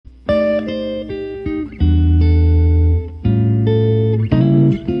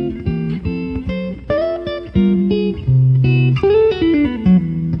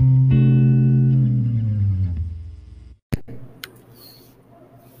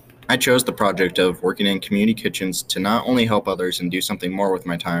I chose the project of working in community kitchens to not only help others and do something more with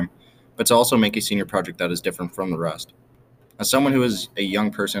my time, but to also make a senior project that is different from the rest. As someone who is a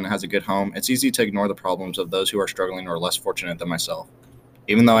young person and has a good home, it's easy to ignore the problems of those who are struggling or less fortunate than myself.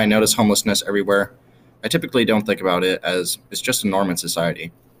 Even though I notice homelessness everywhere, I typically don't think about it as it's just a norm in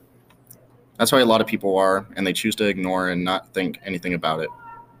society. That's why a lot of people are, and they choose to ignore and not think anything about it,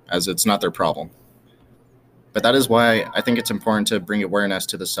 as it's not their problem. But that is why I think it's important to bring awareness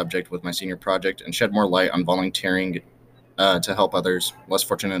to this subject with my senior project and shed more light on volunteering to help others less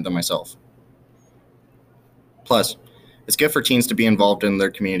fortunate than myself. Plus, it's good for teens to be involved in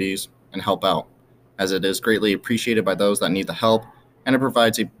their communities and help out, as it is greatly appreciated by those that need the help and it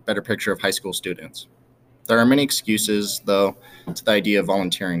provides a better picture of high school students. There are many excuses, though, to the idea of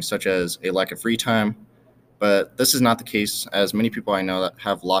volunteering, such as a lack of free time, but this is not the case, as many people I know that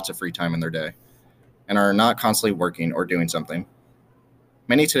have lots of free time in their day and are not constantly working or doing something.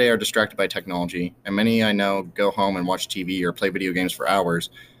 Many today are distracted by technology, and many I know go home and watch TV or play video games for hours.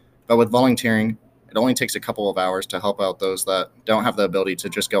 But with volunteering, it only takes a couple of hours to help out those that don't have the ability to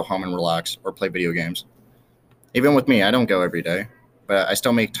just go home and relax or play video games. Even with me, I don't go every day, but I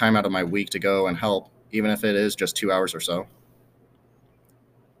still make time out of my week to go and help, even if it is just 2 hours or so.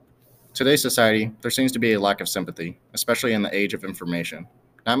 Today's society, there seems to be a lack of sympathy, especially in the age of information.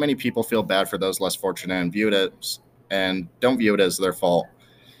 Not many people feel bad for those less fortunate and don't view it as their fault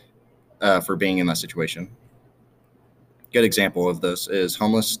for being in that situation. Good example of this is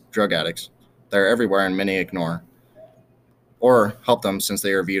homeless drug addicts. They're everywhere and many ignore or help them since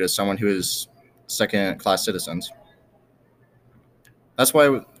they are viewed as someone who is second-class citizens. That's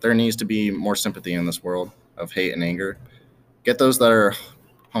why there needs to be more sympathy in this world of hate and anger. Get those that are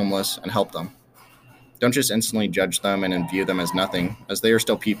homeless and help them. Don't just instantly judge them and view them as nothing, as they are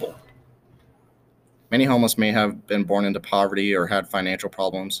still people. Many homeless may have been born into poverty or had financial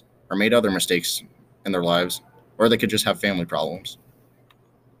problems or made other mistakes in their lives, or they could just have family problems.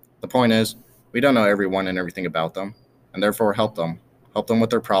 The point is, we don't know everyone and everything about them, and therefore help them. Help them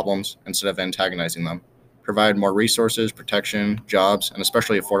with their problems instead of antagonizing them. Provide more resources, protection, jobs, and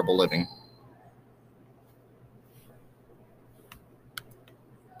especially affordable living.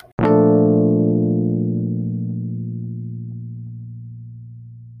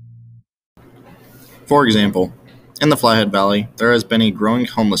 For example, in the Flathead Valley, there has been a growing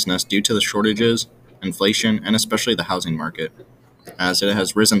homelessness due to the shortages, inflation, and especially the housing market, as it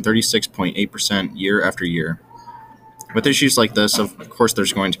has risen 36.8% year after year. With issues like this, of course,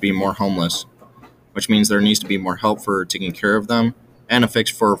 there's going to be more homeless, which means there needs to be more help for taking care of them and a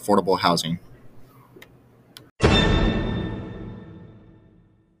fix for affordable housing.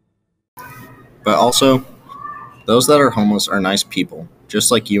 But also, those that are homeless are nice people,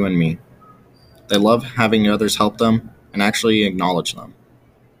 just like you and me. They love having others help them and actually acknowledge them,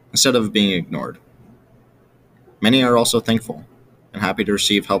 instead of being ignored. Many are also thankful and happy to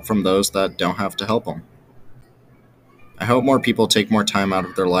receive help from those that don't have to help them. I hope more people take more time out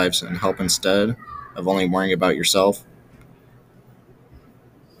of their lives and help instead of only worrying about yourself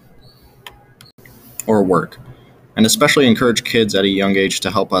or work, and especially encourage kids at a young age to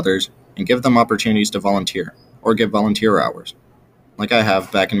help others and give them opportunities to volunteer or give volunteer hours, like I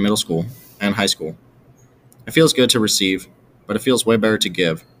have back in middle school and high school. It feels good to receive, but it feels way better to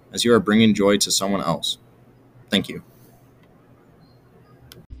give, as you are bringing joy to someone else. Thank you.